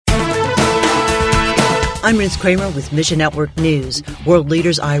I'm Ruth Kramer with Mission Network News. World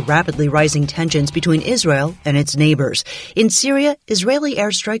leaders eye rapidly rising tensions between Israel and its neighbors. In Syria, Israeli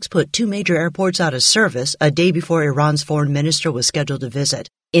airstrikes put 2 major airports out of service a day before Iran's foreign minister was scheduled to visit.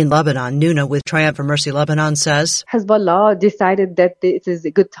 In Lebanon, Nuna with Triumph for Mercy Lebanon says, Hezbollah decided that it is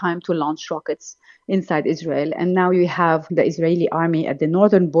a good time to launch rockets inside Israel. And now you have the Israeli army at the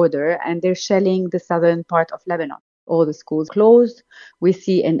northern border, and they're shelling the southern part of Lebanon. All the schools closed. We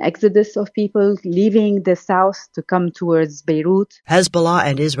see an exodus of people leaving the south to come towards Beirut. Hezbollah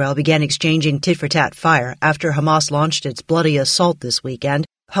and Israel began exchanging tit-for-tat fire after Hamas launched its bloody assault this weekend.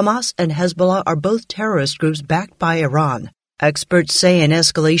 Hamas and Hezbollah are both terrorist groups backed by Iran. Experts say an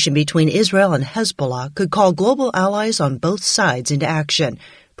escalation between Israel and Hezbollah could call global allies on both sides into action.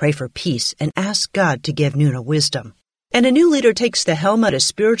 Pray for peace and ask God to give Nuna wisdom. And a new leader takes the helm at a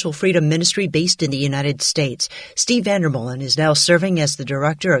spiritual freedom ministry based in the United States. Steve Vandermolen is now serving as the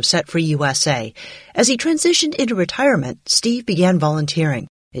director of Set Free USA. As he transitioned into retirement, Steve began volunteering.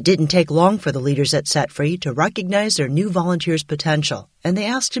 It didn't take long for the leaders at Set Free to recognize their new volunteers' potential, and they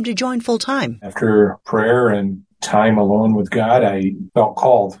asked him to join full-time. After prayer and time alone with God, I felt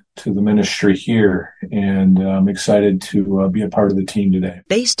called to the ministry here, and I'm excited to be a part of the team today.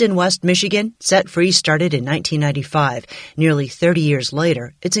 Based in West Michigan, Set Free started in 1995. Nearly 30 years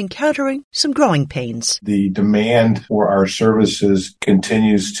later, it's encountering some growing pains. The demand for our services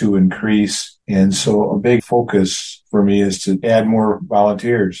continues to increase, and so a big focus for me is to add more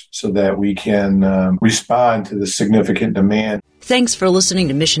volunteers so that we can respond to the significant demand. Thanks for listening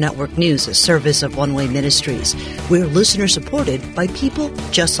to Mission Network News, a service of One Way Ministries. We're listener-supported by people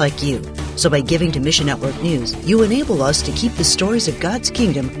just like you. So by giving to Mission Network News, you enable us to keep the stories of God's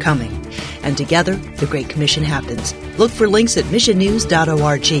kingdom coming. And together, the Great Commission happens. Look for links at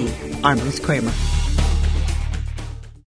missionnews.org. I'm Ruth Kramer.